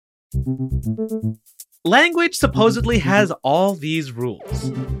Language supposedly has all these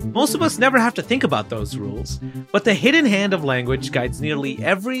rules. Most of us never have to think about those rules, but the hidden hand of language guides nearly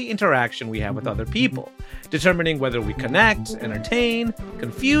every interaction we have with other people, determining whether we connect, entertain,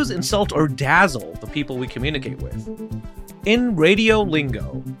 confuse, insult, or dazzle the people we communicate with. In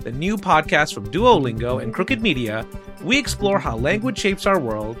Radiolingo, the new podcast from Duolingo and Crooked Media, we explore how language shapes our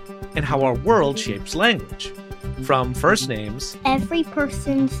world and how our world shapes language. From first names, every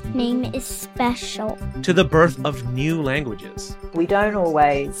person's name is special, to the birth of new languages. We don't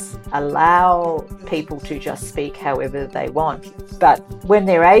always allow people to just speak however they want, but when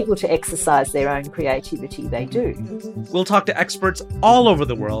they're able to exercise their own creativity, they do. We'll talk to experts all over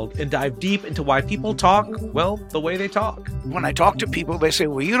the world and dive deep into why people talk, well, the way they talk. When I talk to people, they say,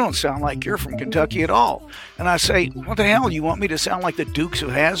 well, you don't sound like you're from Kentucky at all. And I say, what the hell, you want me to sound like the Dukes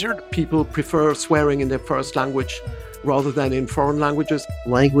of Hazzard? People prefer swearing in their first language rather than in foreign languages.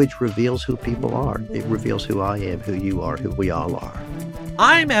 Language reveals who people are. It reveals who I am, who you are, who we all are.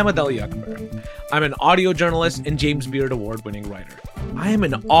 I'm Ahmed Ali Akbar. I'm an audio journalist and James Beard Award-winning writer. I am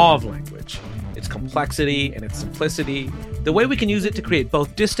in awe of language, its complexity and its simplicity, the way we can use it to create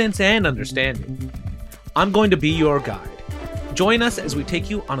both distance and understanding. I'm going to be your guide. Join us as we take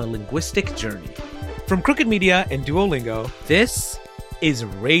you on a linguistic journey. From Crooked Media and Duolingo, this is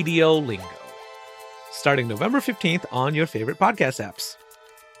Radiolingo. Starting November 15th on your favorite podcast apps.